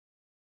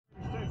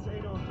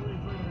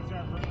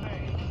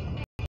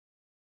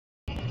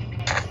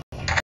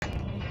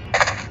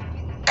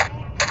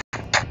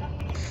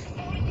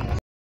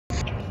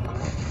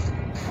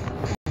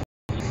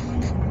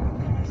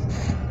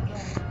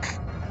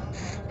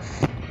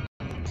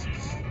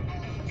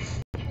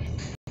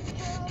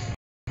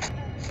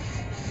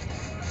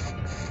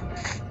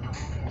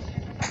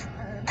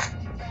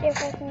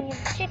Taking the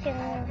chicken.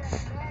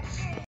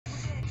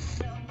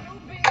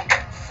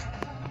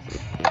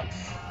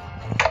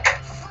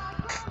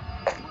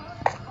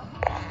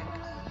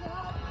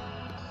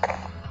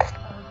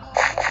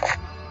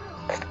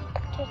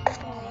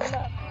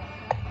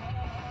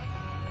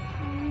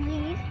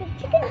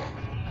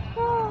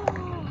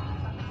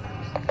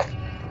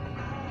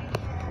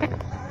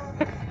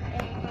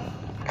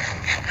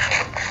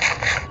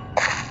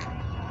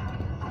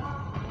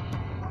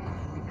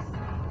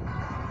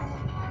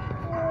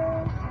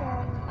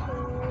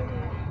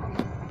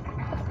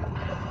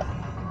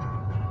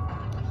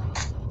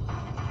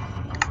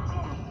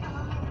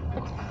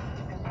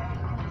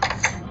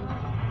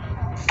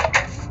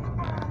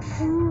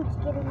 It's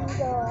getting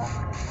dark.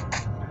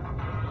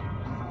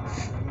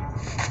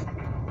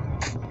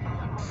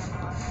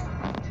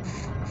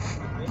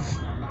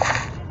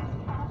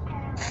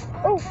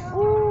 Oh,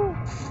 ooh,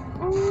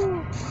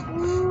 ooh,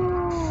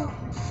 ooh.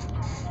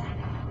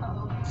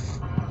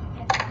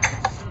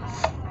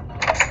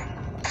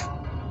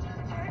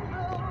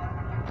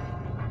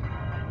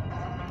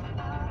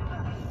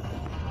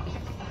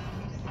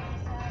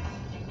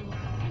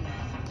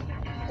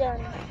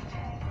 Done.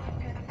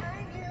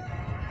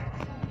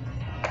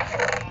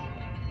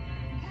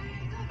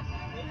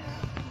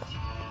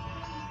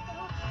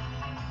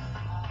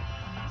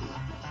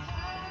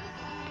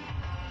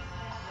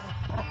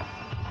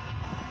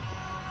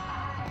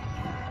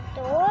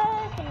 Door?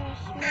 Can you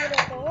smell the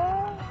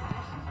door?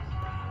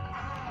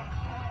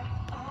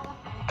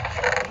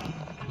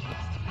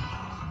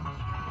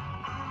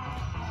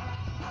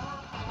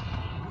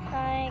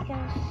 I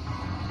can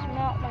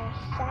smell my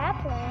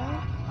sapling.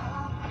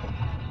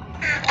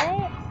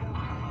 Right?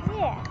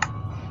 Yeah.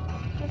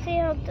 Let's see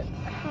how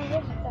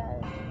this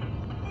does.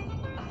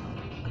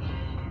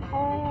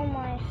 All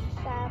my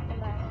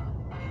sapling.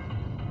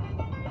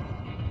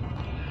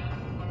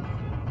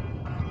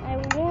 I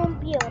won't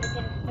be able to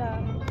get it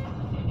done.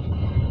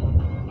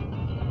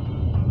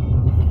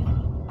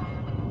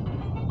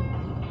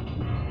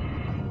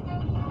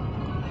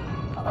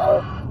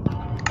 Oh,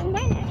 I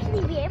might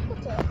actually be able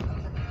to.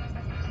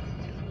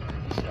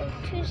 So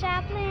 2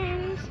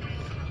 saplings.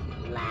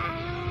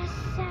 Last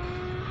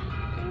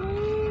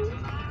sapling.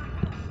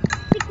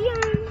 Stick the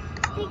arm.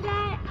 Take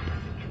that.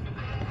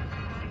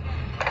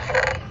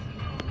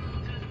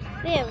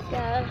 There we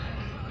go.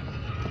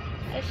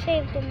 I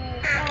saved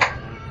another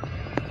sapling.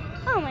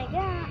 Oh my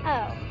god. Oh.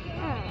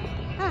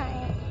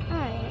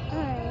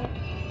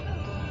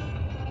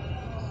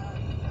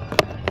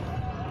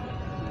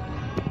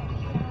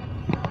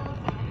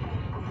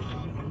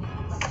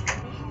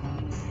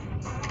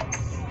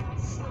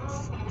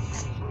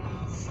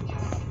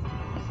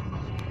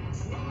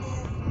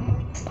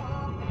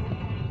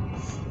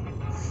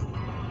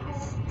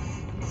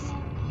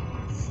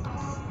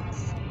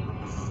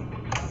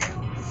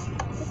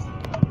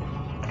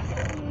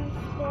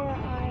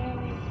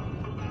 Alright.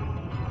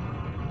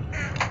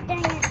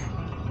 Dang it.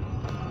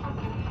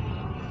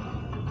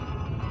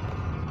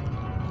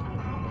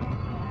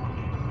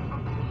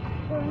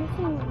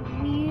 Anything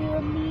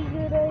really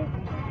good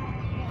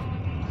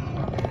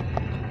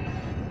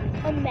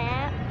a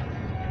map.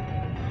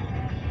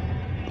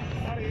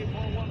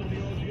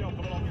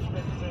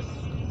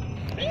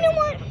 You know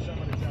what?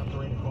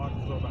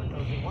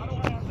 Why do I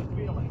have the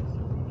feeling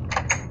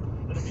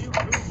that if you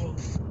Googled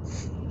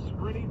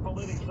Scritti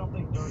Politti,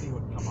 something dirty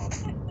would come up?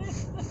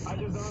 I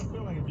just have a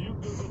feeling if you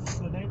Googled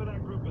the name of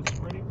that group is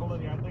Scritti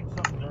Politti, I think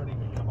something dirty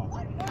would come up.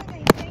 What were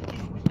they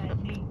thinking with that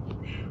name?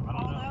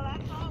 Although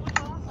that song was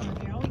awesome.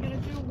 You're only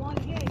going to do one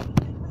gig.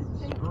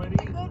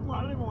 Scritti? Good I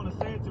one. don't even want to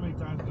say it too many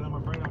times because I'm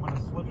afraid I'm going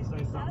to slip and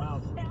say something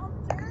else. Sounds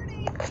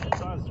dirty. It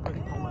does,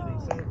 Scritti Politti.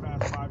 Say it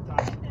fast 5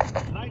 times.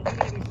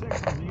 1986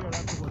 is the year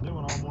that's what we're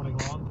doing all morning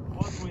long.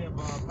 Plus, we have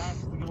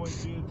passes to give away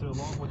to you to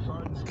Longwood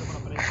Gardens coming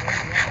up at 8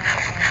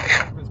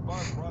 a.m. Breakfast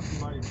Buzz brought to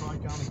you by your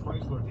Tri-County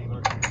Chrysler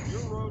dealer.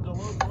 Your road to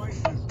low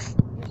prices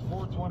is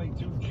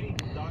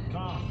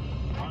 422jeep.com.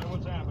 All right,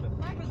 what's happening?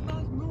 Breakfast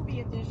Buzz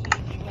movie edition,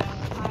 if you will.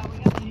 We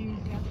got the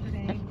news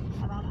yesterday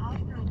about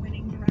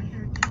Oscar-winning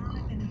director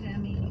Jonathan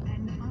Demme,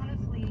 and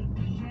honestly,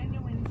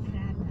 genuine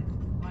sadness.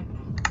 Like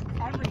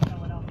every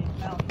Philadelphia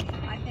felt,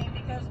 I think,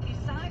 because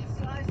besides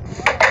size and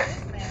love,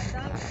 this man,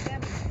 Jonathan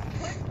Demme,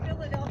 put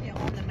Philadelphia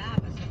on the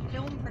map as a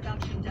film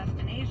production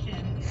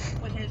destination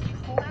with his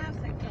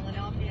classic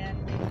Philadelphia.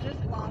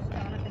 Just lost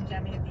Jonathan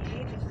Demme at the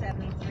age of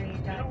 73.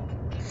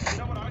 You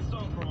know what I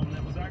saw from him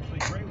that was actually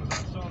great was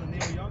I saw the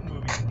Neil Young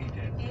movie that he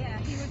did. Yeah,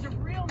 he was a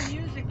real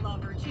music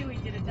lover too. He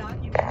did a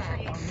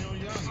documentary On Neil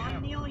Young, yeah.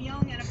 on Neil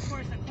Young, and of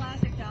course a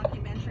classic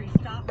documentary,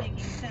 Stop Making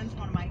Sense,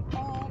 one of my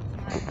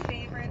all-time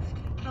favorites,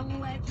 the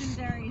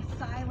legendary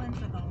Silence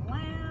of the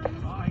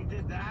Lambs. Oh, he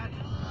did that?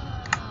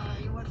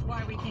 What's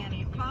why we can't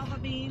eat fava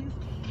beans.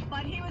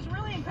 But he was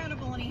really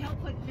incredible, and he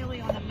helped put Philly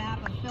on the map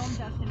of film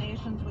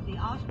destinations with the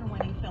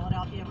Oscar-winning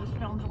Philadelphia. It was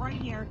filmed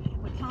right here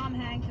with Tom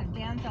Hanks and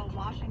Denzel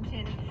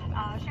Washington.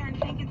 Sharon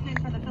Pinkerton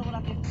from the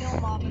Philadelphia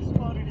Film Office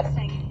quoted as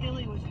saying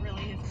Philly was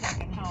really his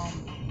second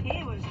home.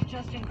 He was just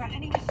just incredible.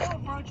 And he was so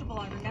approachable.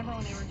 I remember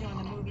when they were doing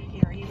the movie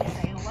here, he would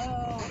say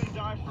hello. What did he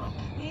die from?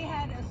 He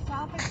had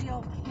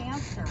esophageal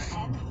cancer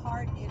and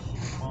heart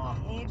issues at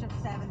the age of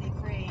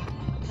 73.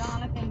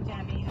 Jonathan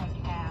Demme has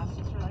passed.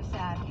 It's really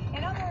sad.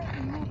 In other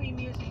movie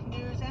music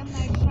news, M.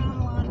 Night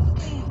Shyamalan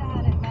stays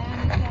at it, man.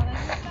 He's got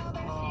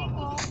another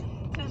sequel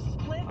to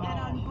Split and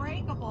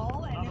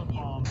Unbreakable. And if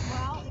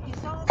you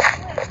saw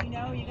Split, you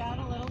know you got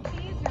a little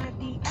teaser at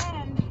the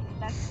end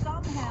that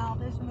somehow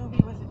this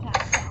movie was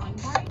attached to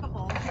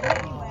Unbreakable. So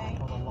anyway,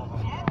 M.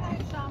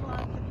 Night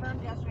Shyamalan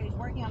confirmed yesterday he's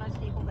working on a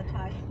sequel that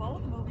ties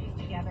both movies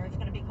together. It's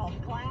going to be called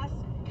Glass.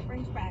 It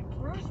brings back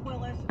Bruce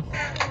Willis,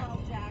 Samuel L.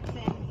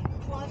 Jackson,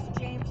 plus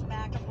James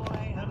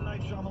McAvoy. M.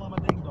 Night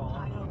Shyamalan, ding dong.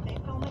 I hope they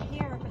film it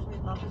here because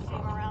we'd love to see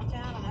him around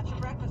town. And that's your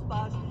Breakfast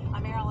Buzz.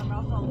 I'm Marilyn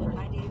Russell for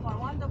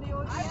 98.1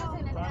 WOTL. I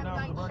was in an M.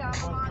 Night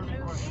Shyamalan movie.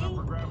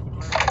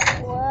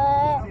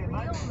 What?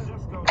 What?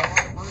 Just go to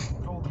July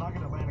 1st, Gold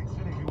Nugget, Atlantic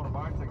City. If you want to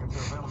buy tickets,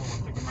 they're available at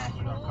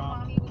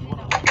Ticketmaster.com. You want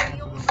to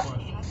answer this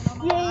question.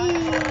 Yay!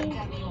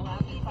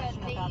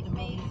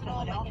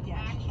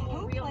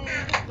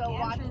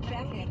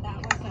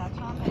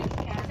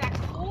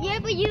 Yeah,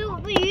 but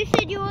you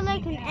said you were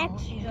like an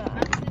extra.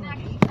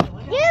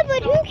 Yeah,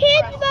 but who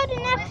cares about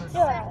an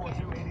extra?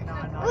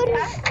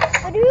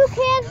 But who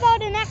cares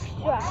about an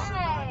extra?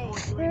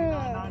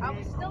 I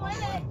was still in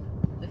it.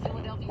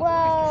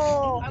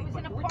 Whoa. I was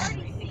in a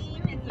party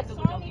scene and you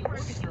saw me for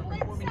a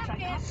split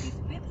second.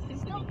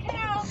 Still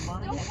counts. Still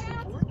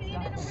counts. Being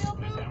in a real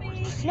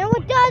movie. No,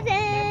 it doesn't. Yes,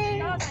 it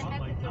does. I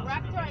met the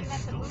director. I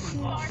met the movie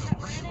stars that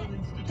were in it.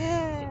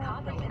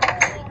 Chicago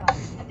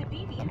at the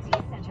BB&T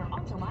Center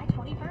on July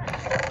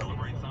 21st.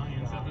 Celebrate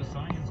science at the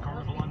Science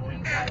Carnival on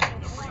Penn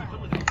Street. The free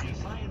Philadelphia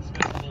Science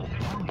Festival.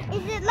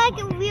 Is it like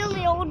a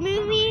really old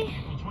movie?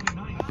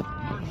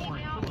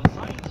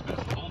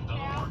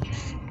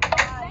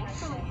 Thanks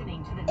for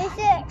listening to the Is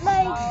it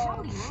like...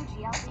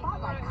 WOGL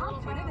Spotlight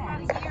Concert event.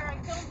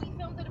 We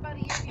filmed it about a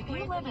year If before.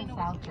 you live in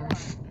South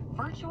Jersey,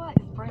 Virtua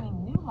is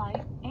bringing new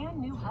light and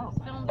new hope.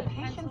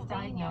 Patients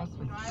diagnosed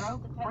with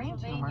stroke, brain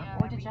tumor,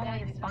 or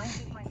degenerative spine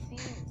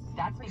disease.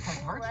 That's because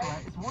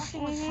Virtua is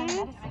working with Penn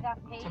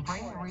Medicine to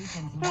bring the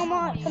region's number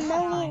one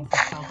neuroscience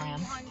program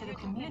to the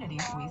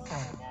communities we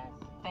serve.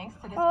 Thanks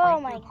to this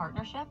breakthrough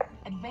partnership,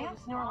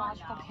 advanced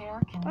neurological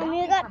care can now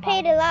you be got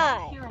paid a provided lot.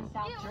 right here in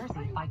South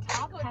Jersey by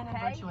top Penn and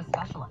Virtua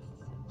specialists.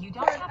 You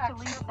don't have to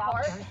leave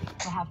South Jersey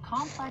to have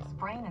complex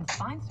brain and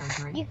spine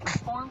surgery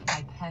performed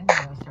by Penn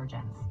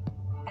neurosurgeons.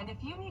 And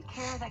if you need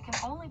care that can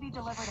only be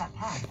delivered at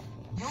Penn,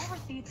 you'll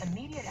receive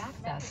immediate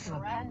access to a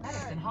Penn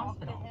Medicine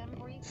hospital.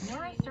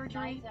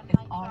 Neurosurgery is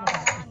all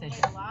about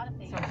precision,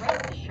 so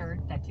rest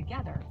assured that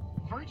together,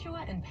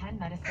 Virtua and Penn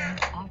Medicine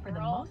offer the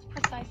most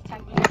precise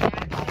techniques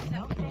for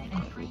diagnosing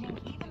and treating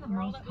even the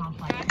most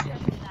complex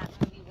conditions. That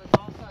movie was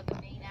also the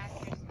main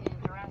actress in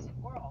Jurassic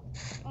World.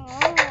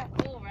 Oh.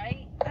 Cool,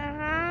 right?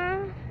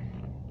 Uh-huh.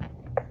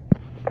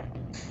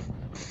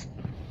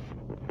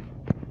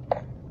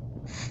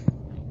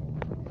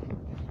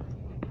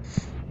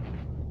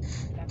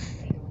 Got to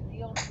see a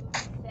real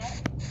movie set.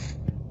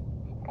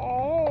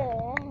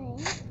 Oh.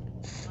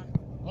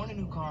 Want a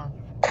new car?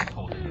 It's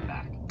holding you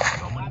back.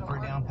 No money for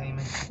a down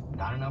payment?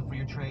 Not enough for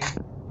your trade?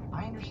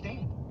 I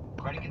understand.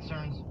 Credit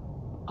concerns?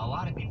 A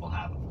lot of people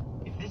have them.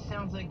 If this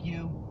sounds like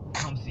you,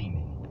 come see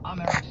me. I'm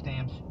Eric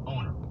Stamps,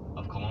 owner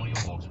of Colonial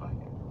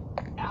Volkswagen.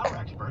 Our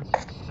experts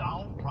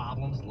solve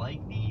problems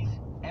like these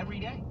every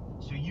day,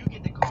 so you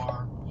get the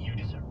car you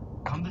deserve.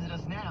 Come visit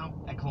us now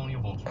at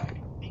Colonial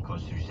Volkswagen,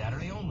 because through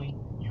Saturday only,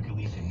 you can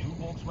lease a new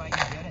Volkswagen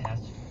Jetta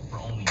S for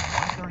only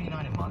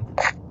 $139 a month,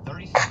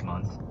 36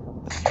 months,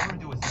 0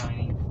 to a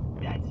signing.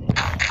 That's it.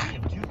 We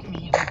have 2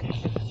 convenient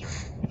locations to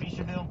serve.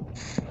 Fisherville.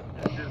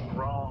 That's just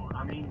wrong.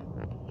 I mean,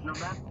 no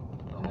matter.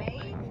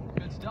 Me?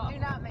 Good stuff. Do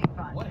not make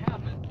fun. What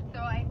happened? So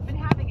I've been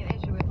having an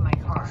issue with my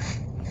car.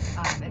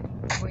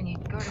 When you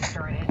go to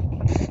start it,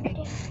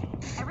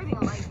 everything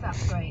lights up.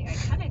 So I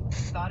kind of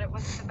thought it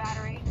was the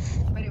battery,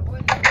 but it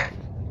wasn't.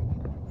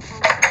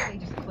 Really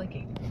just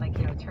clicking, like,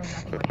 you know, turn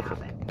nothing would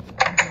happen.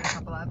 I did it a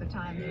couple other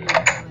times, and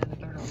then the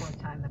third or fourth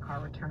time the car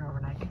would turn over,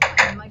 and I think,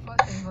 and like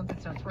most things, once it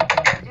starts working,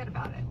 I forget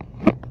about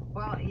it.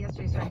 Well,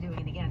 yesterday I started doing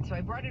it again, so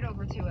I brought it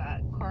over to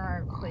a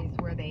car place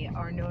where they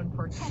are known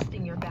for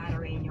testing your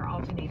battery and your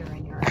alternator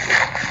and your,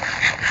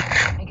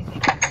 I guess they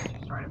can't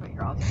just start it, but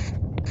your alternator.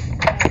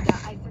 And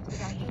I said to the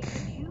guy, hey,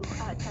 could you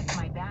test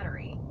my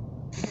battery?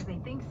 Because they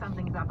think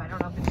something's up. I don't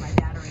know if it's my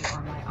battery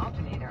or my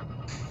alternator.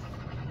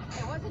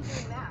 It wasn't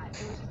doing that.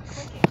 It was just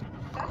clicking.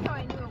 That's how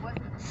I knew it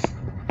wasn't.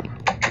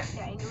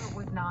 Yeah, I knew it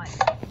was not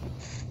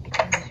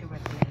an issue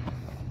with the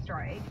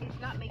start. It's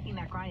not making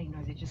that grinding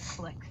noise. It just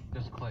clicks.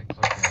 Just clicks,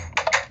 okay.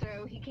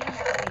 So he came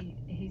out.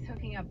 He's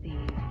hooking up the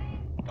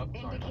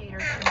indicator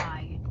to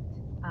my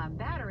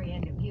battery,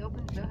 and he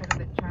opens the hood of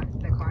the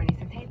car, and he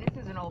says, "Hey, this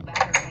is an old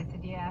battery." I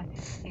said, "Yeah."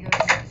 He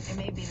goes, "It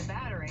may be the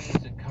battery."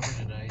 Is it covered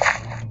in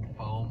ice and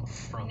foam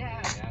from the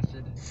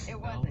acid? It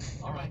wasn't.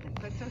 All right.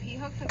 But so he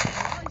hooks up, and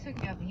while he's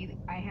hooking up,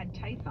 I had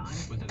tights on.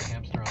 Was it a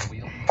hamster on a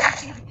wheel?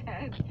 He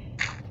said,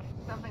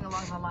 something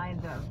along the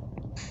lines of,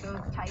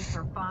 those tights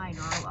are fine,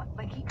 or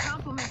like he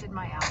complimented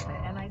my outfit,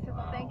 and I said,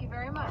 well, thank you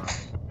very much.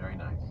 Very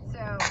nice.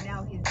 So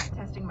now he's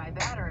testing my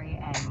battery,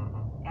 and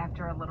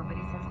after a little bit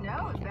he says,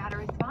 no, the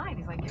battery's fine.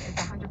 He's like,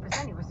 it's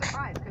 100%. He was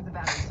surprised because the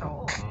battery's so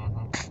old.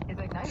 He's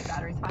like, no, your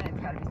battery's fine. It's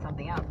got to be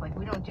something else. Like,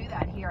 we don't do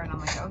that here. And I'm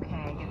like, okay,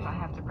 I guess I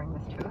have to bring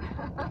this to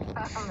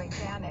a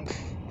mechanic.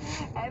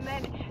 And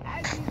then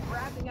as he's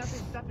wrapping up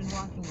his stuff and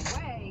walking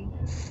away,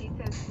 he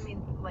says to me,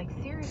 like,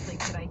 seriously,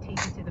 could I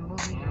take you to the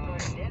movies or go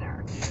to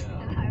dinner?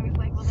 And I was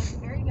like, well, that's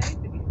very nice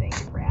of you. Thank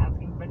you for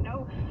asking. But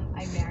no,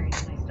 I'm married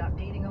and I stopped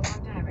dating a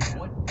long time ago.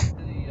 What did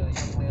the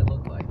young man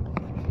look like?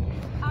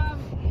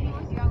 He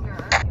was younger.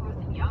 He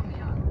wasn't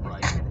young.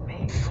 Right. He was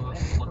big.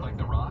 He looked like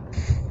The Rock?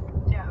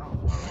 No.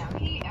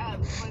 He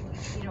was,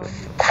 in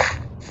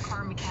his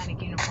car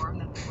mechanic uniform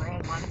that we wear,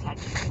 had a lot of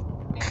tattoos.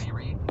 Andy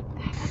Reid?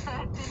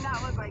 Did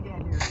not look like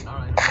Andy Reid. All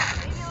right.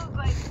 Maybe it looked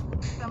like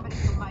somebody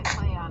who might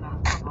play on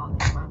a football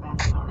team or a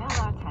basketball. They had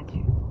a lot of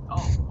tattoos.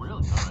 Oh,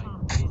 really? All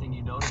right. Anything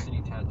you noticed,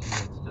 any tattoo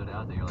that stood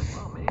out that you're like,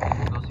 well, maybe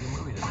we'll go see a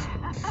movie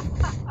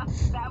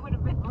tonight? That would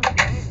have been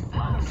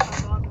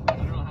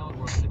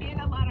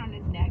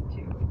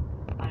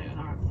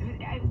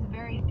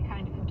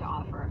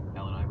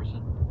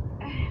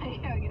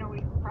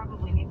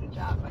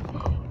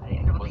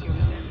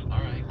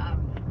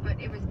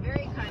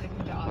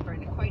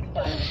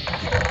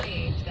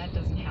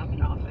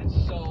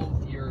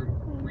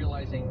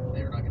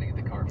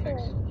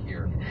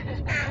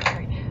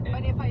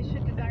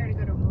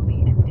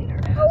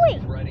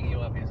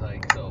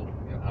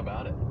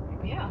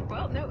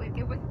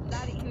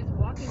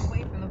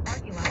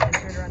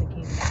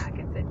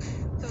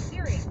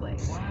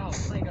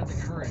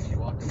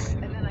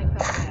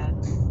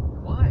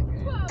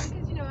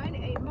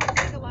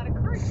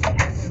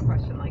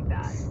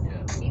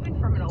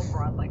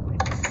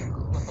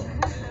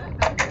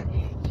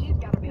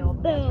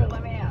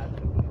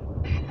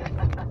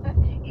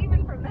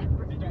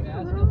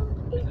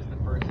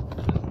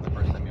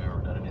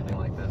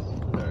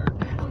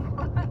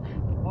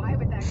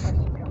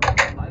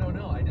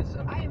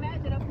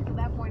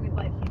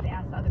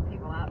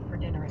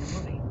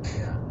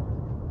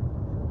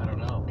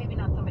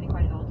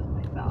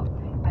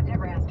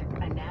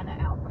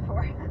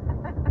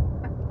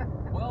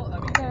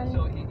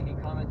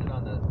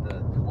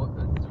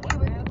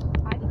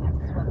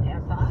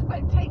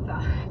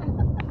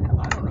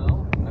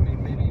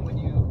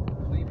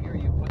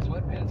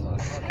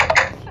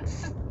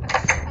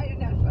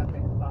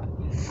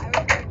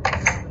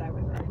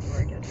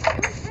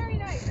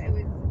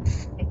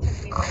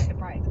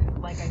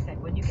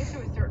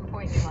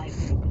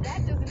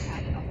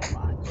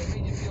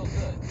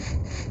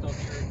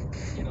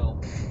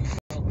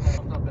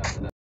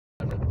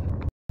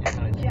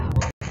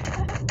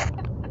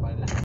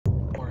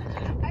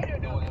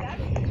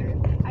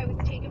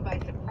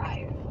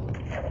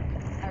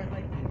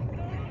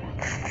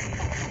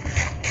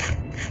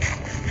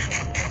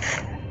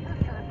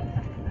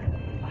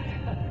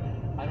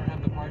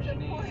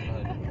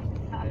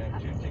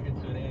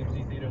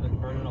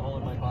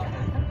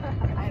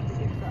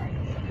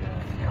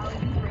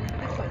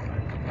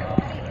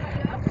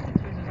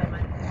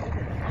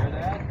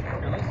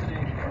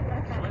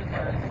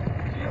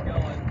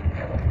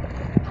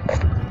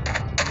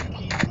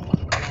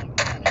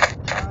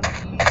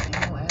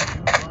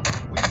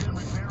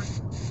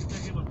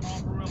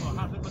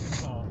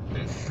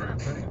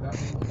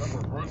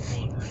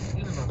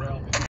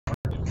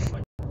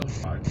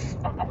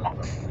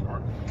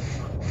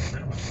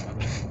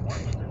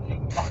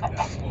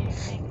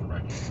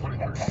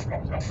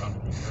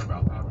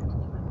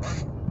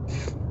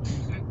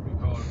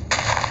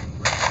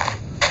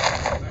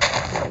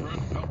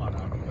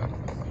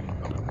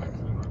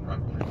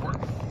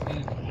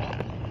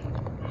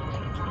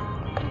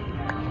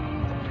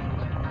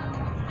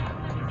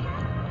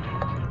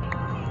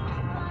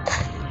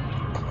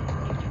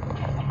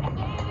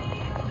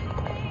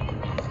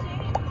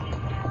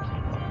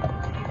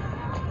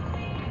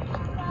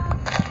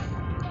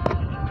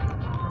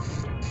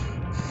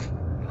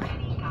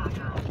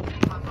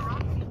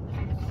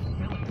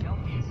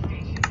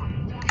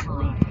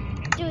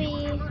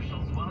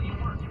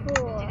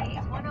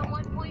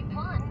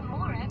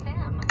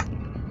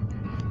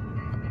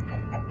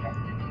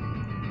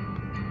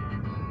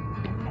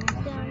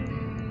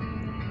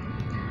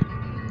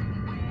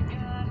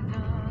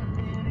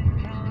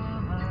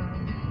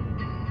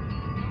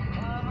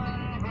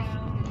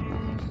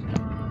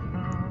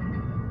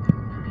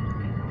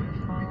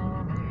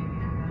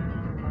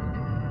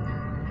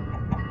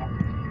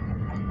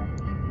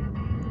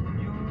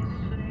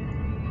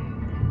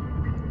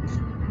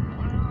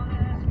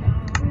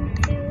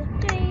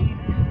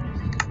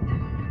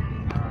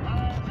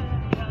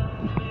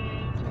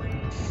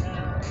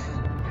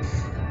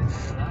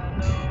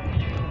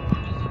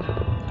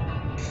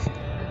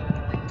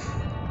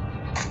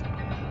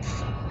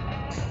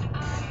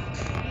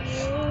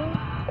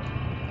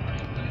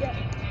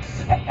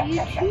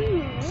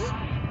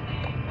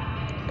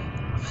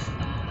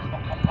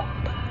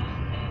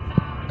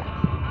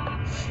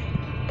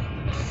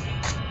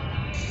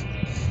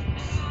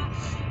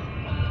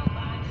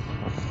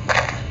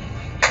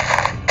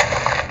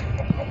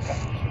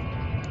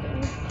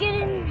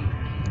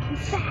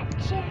fat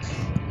chicks.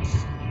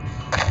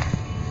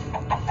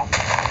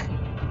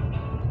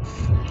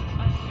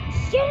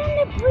 Get in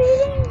the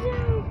breathing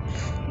zone.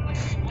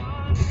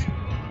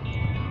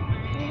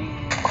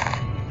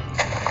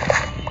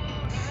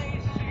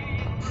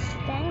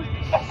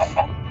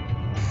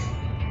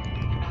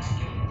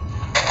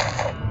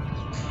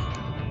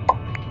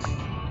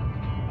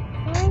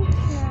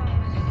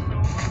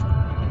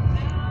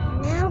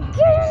 Now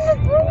get in the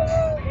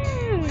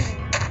breathing zone.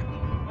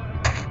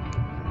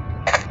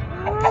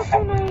 How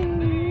can I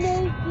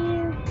make you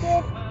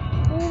get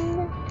in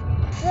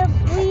the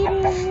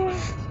breathing zone?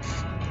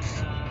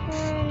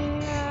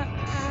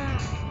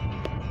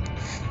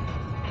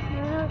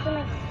 That's an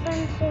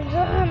expensive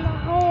zone.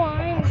 Oh,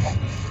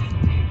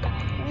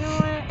 you know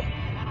what?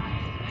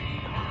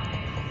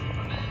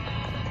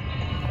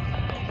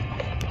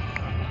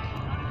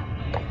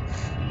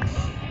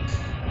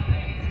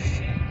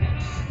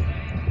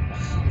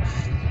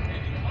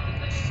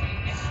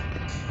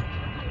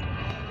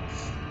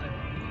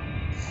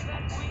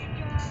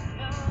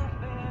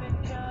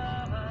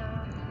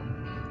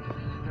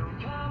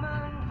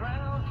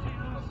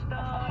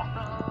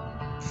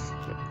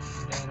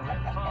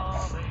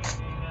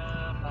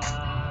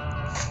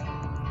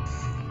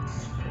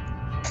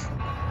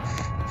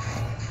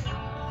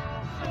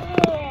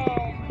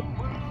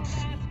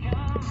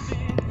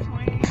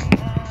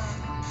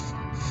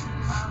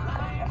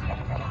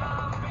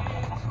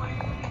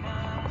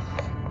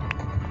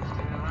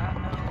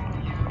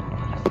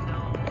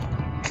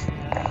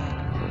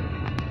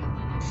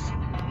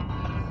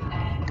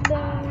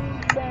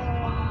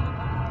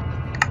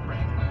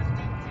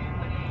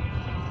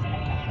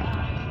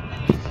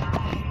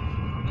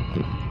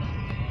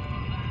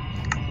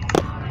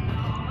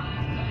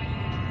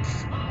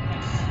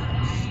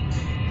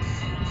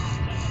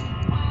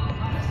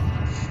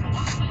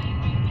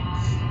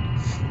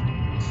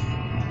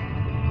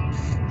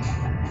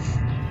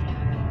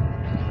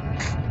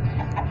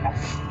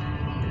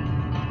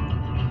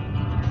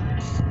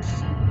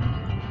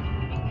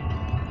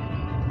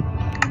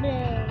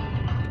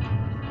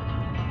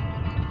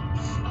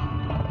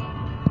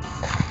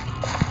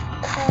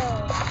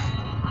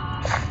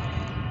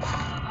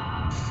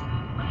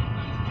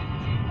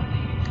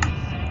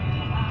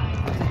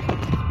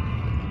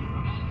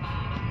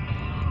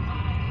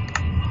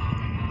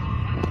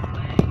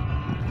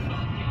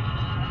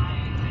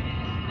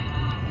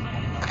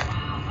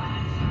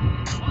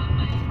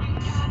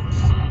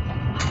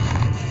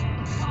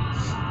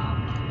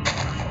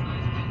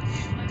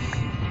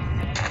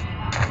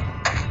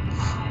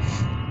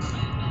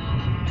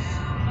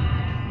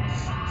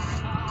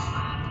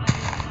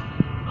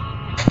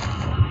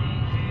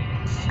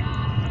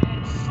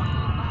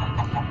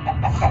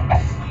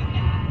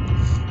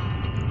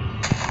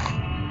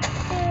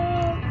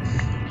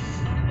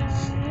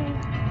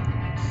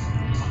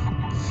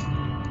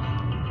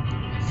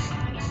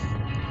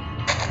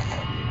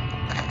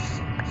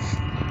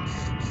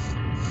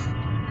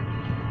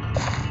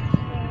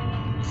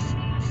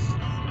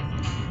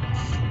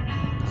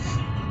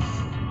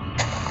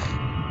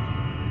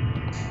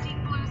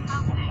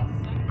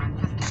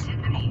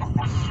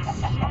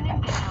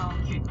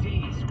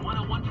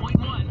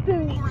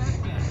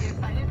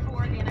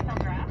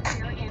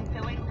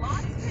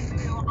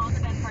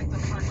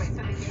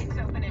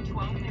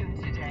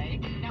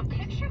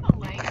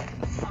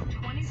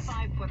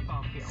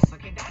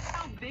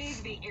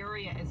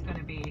 Is going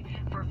to be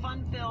for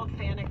fun-filled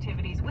fan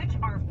activities, which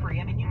are free.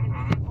 I mean, you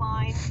can zip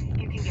line,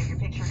 you can get your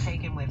picture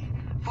taken with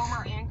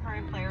former and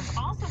current players,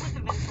 also with the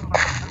Vince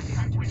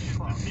Lombardi, which is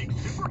the big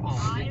Super Bowl.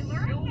 I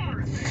learned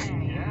that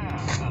today.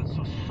 Yeah,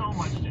 so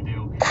much to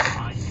do. You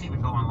can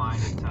even go online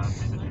at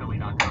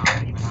visitphilly.com.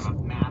 They even have a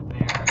map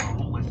there, a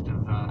whole list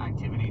of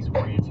activities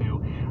for you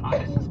too.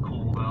 This is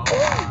cool though.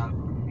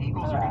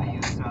 Eagles are going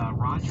to use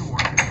Roger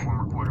Warren, the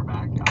former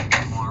quarterback,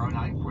 tomorrow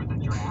night for the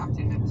draft.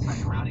 And in the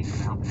second round, he's going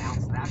to help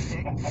announce that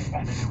pick.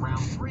 And then in round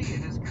 3,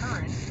 it is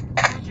current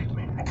Magic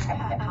Man,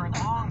 current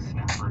long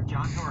snapper,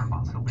 John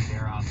Dorenbos. He'll be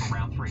there for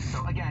round 3.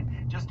 So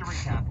again, just to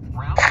recap,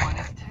 round 1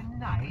 is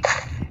tonight,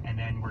 and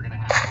then we're going to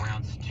have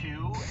rounds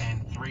 2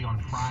 and 3 on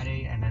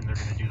Friday, and then they're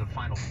going to do the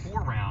final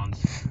 4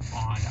 rounds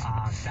on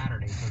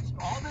Saturday. So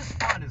all this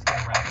fun is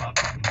going to wrap up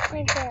in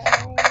 3 days.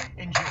 So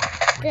enjoy.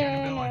 We're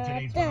Jerry Bill on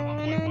today's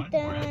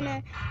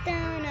 101.1.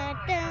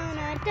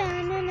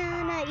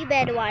 You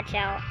better watch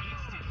out.